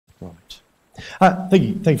Right. Thank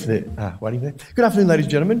you for the waiting there. Good afternoon, ladies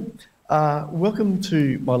and gentlemen. Welcome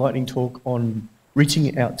to my lightning talk on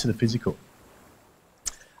reaching out to the physical.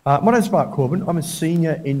 My name is Corben. I'm a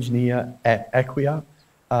senior engineer at Acquia,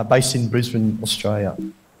 based in Brisbane, Australia.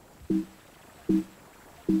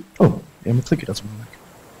 Oh, and my clicker doesn't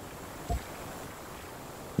work.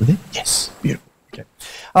 There? Yes, beautiful. Okay.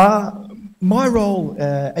 My role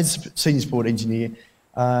as senior support engineer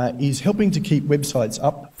is helping to keep websites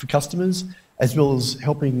up for customers, as well as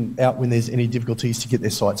helping out when there's any difficulties to get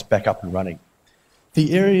their sites back up and running.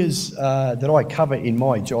 The areas that I cover in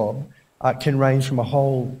my job can range from a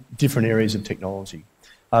whole different areas of technology.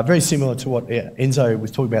 Very similar to what Enzo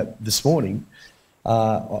was talking about this morning,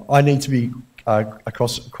 I need to be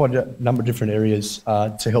across quite a number of different areas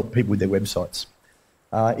to help people with their websites.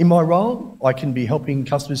 In my role, I can be helping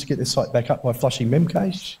customers get their site back up by flushing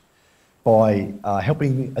memcache, by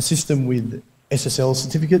helping assist them with SSL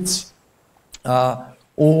certificates,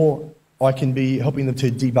 or I can be helping them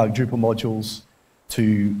to debug Drupal modules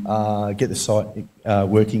to get the site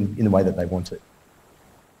working in the way that they want it.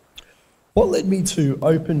 What led me to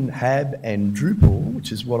OpenHAB and Drupal,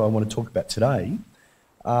 which is what I want to talk about today,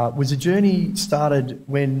 was a journey started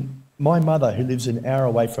when my mother, who lives an hour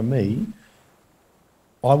away from me,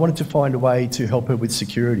 I wanted to find a way to help her with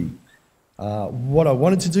security. What I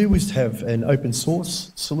wanted to do was to have an open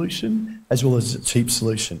source solution as well as a cheap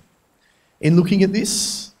solution. In looking at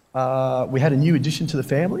this, we had a new addition to the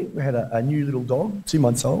family. We had a new little dog, 2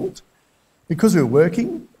 months old. Because we were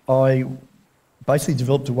working, I basically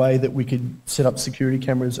developed a way that we could set up security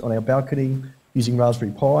cameras on our balcony using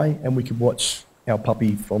Raspberry Pi, and we could watch our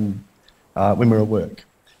puppy from when we were at work.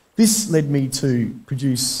 This led me to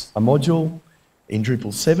produce a module in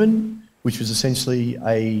Drupal 7, which was essentially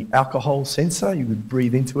an alcohol sensor. You would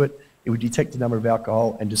breathe into it, it would detect the number of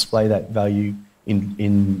alcohol and display that value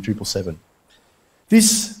in Drupal 7.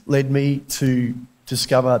 This led me to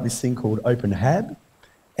discover this thing called OpenHAB,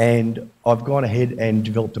 and I've gone ahead and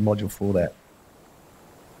developed a module for that.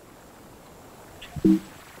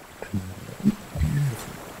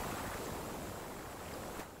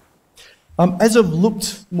 As I've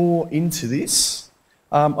looked more into this,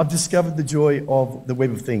 I've discovered the joy of the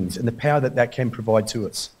Web of Things and the power that that can provide to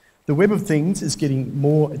us. The Web of Things is getting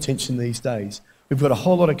more attention these days. We've got a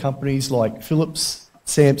whole lot of companies like Philips,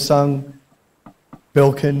 Samsung,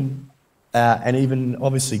 Belkin, and even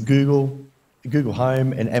obviously Google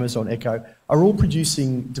Home and Amazon Echo are all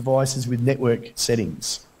producing devices with network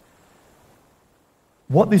settings.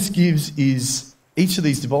 What this gives is each of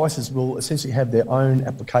these devices will essentially have their own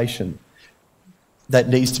application that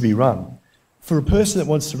needs to be run. For a person that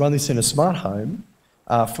wants to run this in a smart home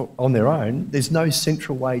on their own, there's no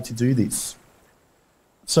central way to do this.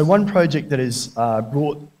 So one project that has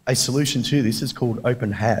brought a solution to this is called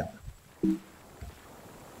OpenHAB.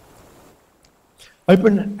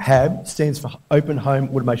 OpenHAB stands for Open Home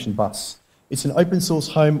Automation Bus. It's an open source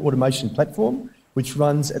home automation platform which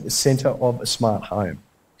runs at the centre of a smart home.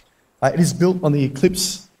 It is built on the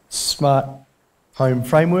Eclipse Smart Home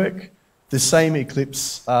Framework, the same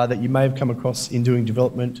Eclipse that you may have come across in doing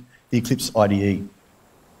development, the Eclipse IDE.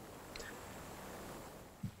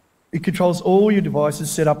 It controls all your devices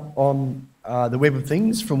set up on the Web of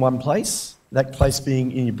Things from one place, that place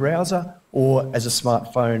being in your browser or as a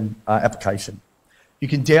smartphone application. You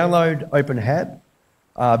can download OpenHAB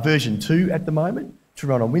version 2 at the moment to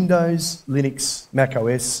run on Windows, Linux, Mac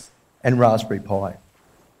OS and Raspberry Pi.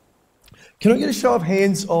 Can I get a show of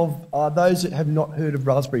hands of those that have not heard of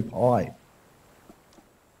Raspberry Pi?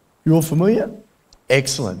 You all familiar?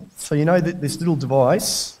 Excellent. So you know that this little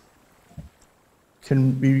device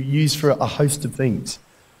can be used for a host of things.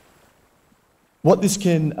 What this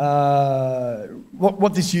can,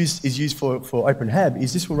 what this is used for OpenHAB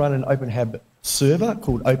is this will run an OpenHAB server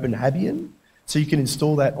called OpenHABian. So you can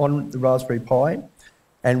install that on the Raspberry Pi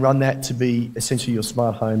and run that to be essentially your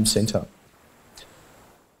smart home centre.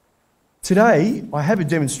 Today, I have a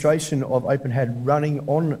demonstration of OpenHAB running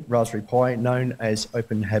on Raspberry Pi known as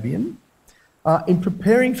OpenHABian. In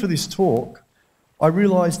preparing for this talk, I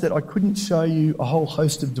realised that I couldn't show you a whole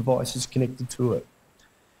host of devices connected to it.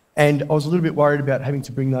 And I was a little bit worried about having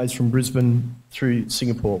to bring those from Brisbane through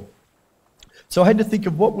Singapore. So I had to think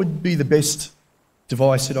of what would be the best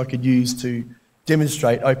device that I could use to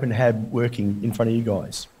demonstrate OpenHAB working in front of you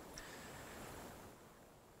guys.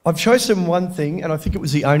 I've chosen one thing, and I think it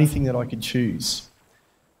was the only thing that I could choose.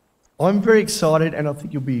 I'm very excited, and I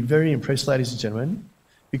think you'll be very impressed, ladies and gentlemen,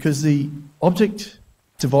 because the object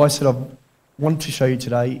device that I want to show you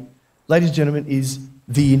today, ladies and gentlemen, is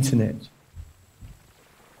the internet.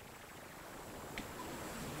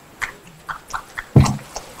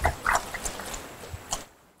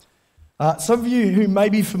 Some of you who may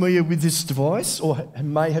be familiar with this device or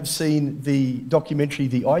may have seen the documentary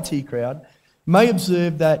The IT Crowd may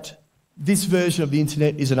observe that this version of the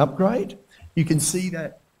internet is an upgrade. You can see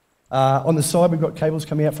that on the side we've got cables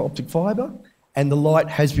coming out for optic fibre, and the light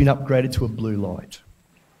has been upgraded to a blue light.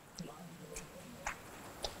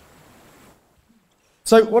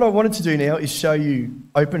 So what I wanted to do now is show you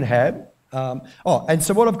OpenHAB. And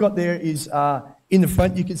so what I've got there is in the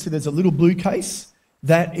front you can see there's a little blue case.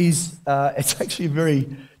 That is, it's actually a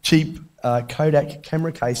very cheap Kodak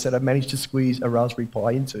camera case that I've managed to squeeze a Raspberry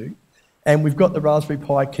Pi into. And we've got the Raspberry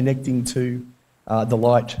Pi connecting to the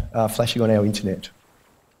light flashing on our internet.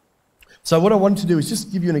 So what I wanted to do is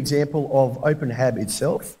just give you an example of OpenHAB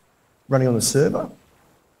itself running on the server.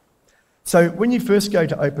 So when you first go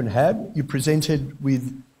to OpenHAB, you're presented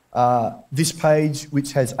with this page,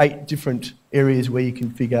 which has 8 different areas where you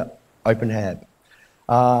configure OpenHAB.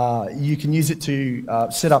 You can use it to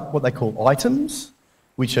set up what they call items,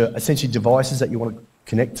 which are essentially devices that you want to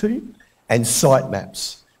connect to, and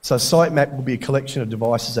sitemaps. So a sitemap will be a collection of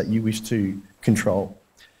devices that you wish to control.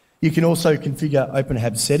 You can also configure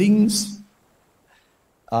OpenHAB settings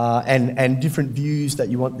and different views that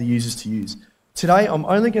you want the users to use. Today, I'm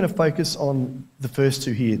only going to focus on the first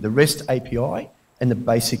two here, the REST API and the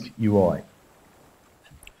basic UI.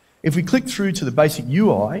 If we click through to the basic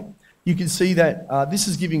UI, you can see that this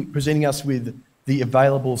is presenting us with the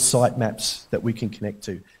available sitemaps that we can connect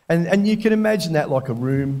to. And you can imagine that like a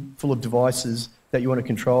room full of devices that you want to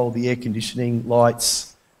control, the air conditioning,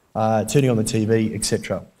 lights, turning on the TV,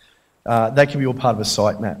 etc. They can be all part of a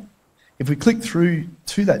sitemap. If we click through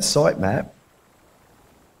to that sitemap,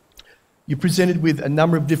 you're presented with a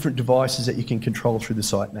number of different devices that you can control through the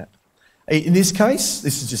sitemap. In this case,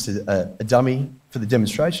 this is just a dummy for the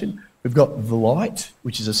demonstration. We've got the light,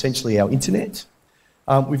 which is essentially our internet.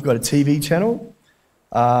 We've got a TV channel.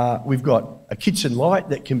 We've got a kitchen light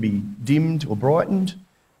that can be dimmed or brightened,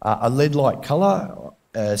 a LED light colour.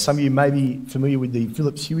 Some of you may be familiar with the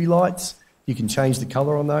Philips Hue lights. You can change the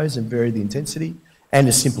colour on those and vary the intensity, and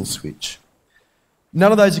a simple switch.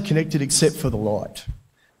 None of those are connected except for the light.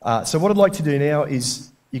 So what I'd like to do now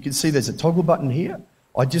is, you can see there's a toggle button here.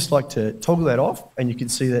 I'd just like to toggle that off, and you can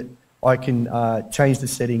see that I can change the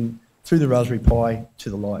setting through the Raspberry Pi to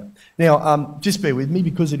the light. Now, just bear with me,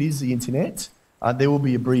 because it is the internet, there will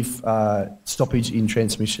be a brief stoppage in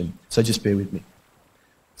transmission, so just bear with me.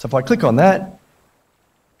 So if I click on that,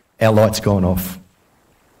 our light's gone off.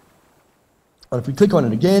 But if we click on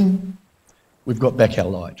it again, we've got back our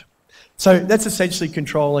light. So that's essentially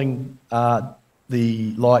controlling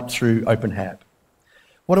the light through OpenHAB.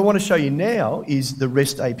 What I want to show you now is the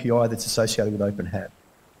REST API that's associated with OpenHAB.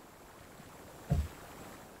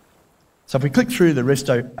 So if we click through the REST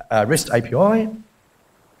API,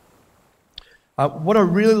 what I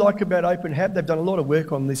really like about OpenHAB, they've done a lot of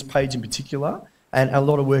work on this page in particular, and a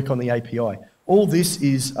lot of work on the API. All this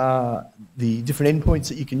is the different endpoints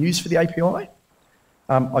that you can use for the API.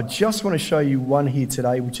 I just want to show you one here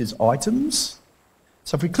today, which is items.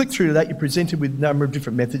 So if we click through to that, you're presented with a number of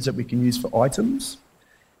different methods that we can use for items.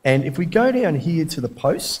 And if we go down here to the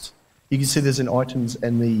post, you can see there's an items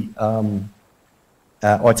and the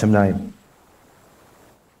item name.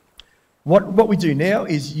 What we do now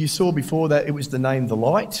is, you saw before that it was the name the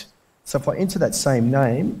light. So if I enter that same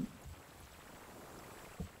name,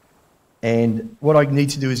 and what I need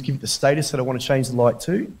to do is give it the status that I want to change the light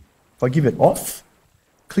to. If I give it off,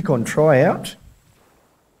 click on try out,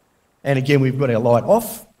 and again we've got our light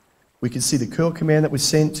off. We can see the curl command that was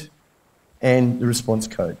sent and the response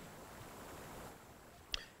code.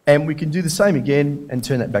 And we can do the same again and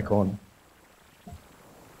turn that back on.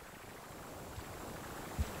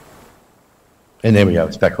 And there we go,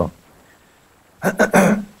 it's back on.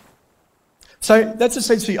 So that's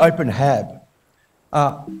essentially OpenHAB.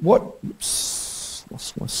 Oops,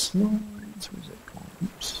 lost my slides, where's that gone?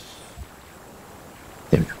 Oops.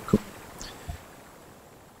 There we go, cool.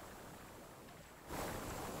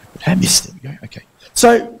 There we go, okay.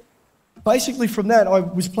 So basically from that, I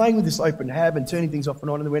was playing with this OpenHAB and turning things off and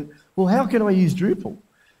on, and went, well, how can I use Drupal?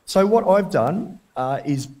 So what I've done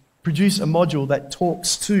is produce a module that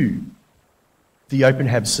talks to the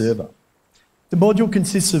OpenHAB server. The module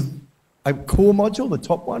consists of a core module, the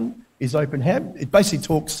top one is OpenHAB. It basically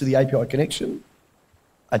talks to the API connection,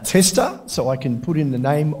 a tester, so I can put in the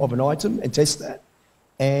name of an item and test that,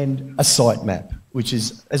 and a sitemap, which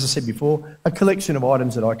is, as I said before, a collection of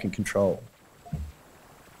items that I can control.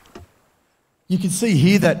 You can see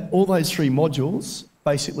here that all those 3 modules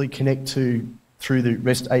basically connect through the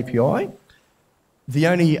REST API.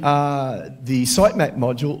 the sitemap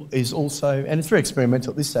module is also, and it's very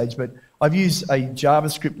experimental at this stage, but I've used a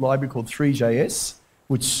JavaScript library called 3JS,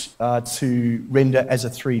 which to render as a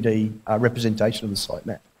 3D representation of the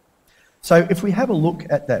sitemap. So if we have a look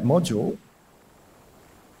at that module,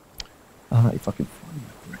 if I can find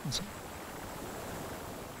that browser.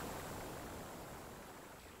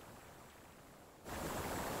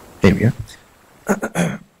 There we go.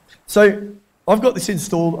 So I've got this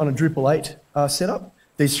installed on a Drupal 8 setup.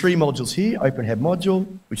 There's 3 modules here: OpenHAB module,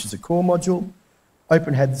 which is a core module,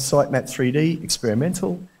 OpenHAB sitemap 3D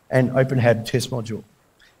experimental, and OpenHAB test module.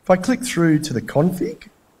 If I click through to the config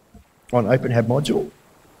on OpenHAB module,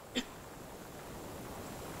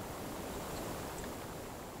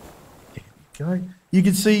 there we go. You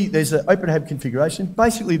can see there's an OpenHAB configuration,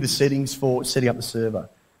 basically the settings for setting up the server.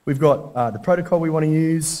 We've got the protocol we want to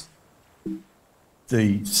use,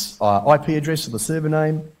 the IP address of the server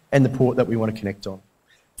name, and the port that we want to connect on.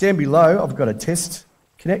 Down below, I've got a test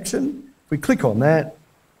connection. If we click on that,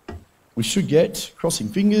 we should get, crossing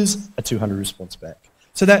fingers, a 200 response back.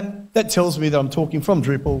 So that tells me that I'm talking from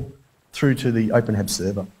Drupal through to the OpenHAB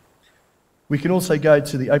server. We can also go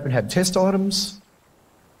to the OpenHAB test items.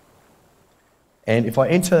 And if I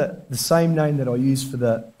enter the same name that I used for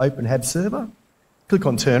the OpenHAB server, click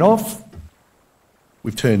on turn off,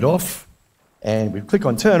 we've turned off, and we click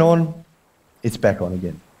on turn on, it's back on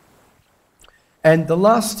again. And the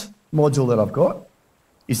last module that I've got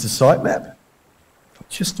is the sitemap. If I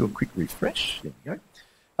just do a quick refresh, there we go.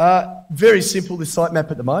 Very simple, this sitemap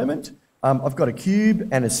at the moment. I've got a cube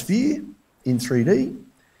and a sphere in 3D,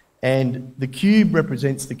 and the cube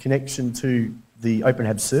represents the connection to the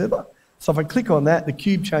OpenHAB server. So if I click on that, the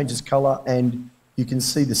cube changes colour, and you can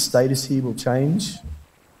see the status here will change.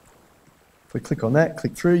 If we click on that,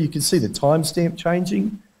 click through, you can see the timestamp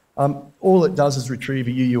changing. All it does is retrieve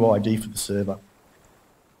a UUID for the server.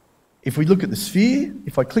 If we look at the sphere,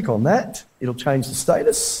 if I click on that, it'll change the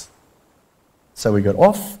status. So we got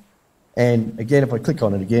off, and again, if I click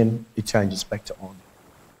on it again, it changes back to on.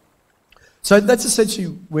 So that's essentially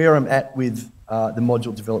where I'm at with the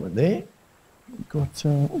module development there. We've got,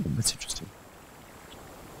 oh, that's interesting.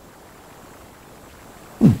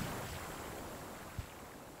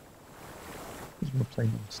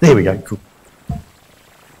 There we go, cool.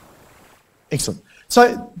 Excellent.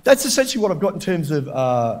 So that's essentially what I've got in terms of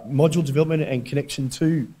module development and connection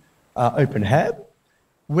to OpenHAB.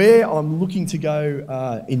 Where I'm looking to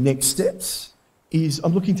go in next steps is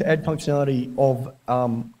I'm looking to add functionality of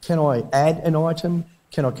can I add an item?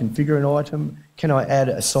 Can I configure an item? Can I add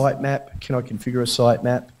a sitemap? Can I configure a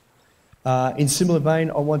sitemap? In similar vein,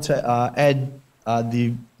 I want to add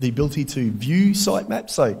the ability to view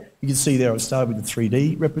sitemaps. So you can see there I've started with the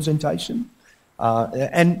 3D representation.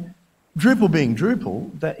 And Drupal being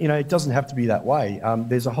Drupal, that, it doesn't have to be that way.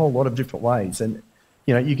 There's a whole lot of different ways. And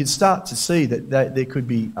you can start to see that there could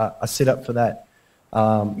be a setup for that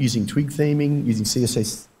using Twig theming, using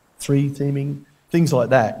CSS3 theming, things like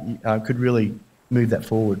that could really move that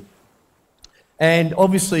forward. And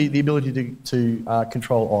obviously the ability to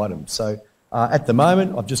control items. So at the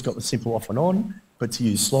moment, I've just got the simple off and on, but to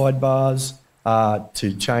use slide bars,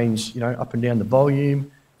 to change up and down the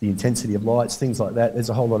volume, the intensity of lights, things like that. There's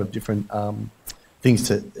a whole lot of different things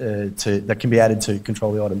that can be added to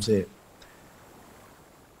control the items there.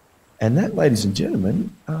 And that, ladies and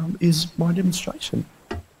gentlemen, is my demonstration.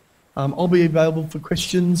 I'll be available for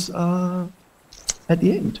questions at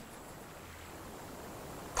the end.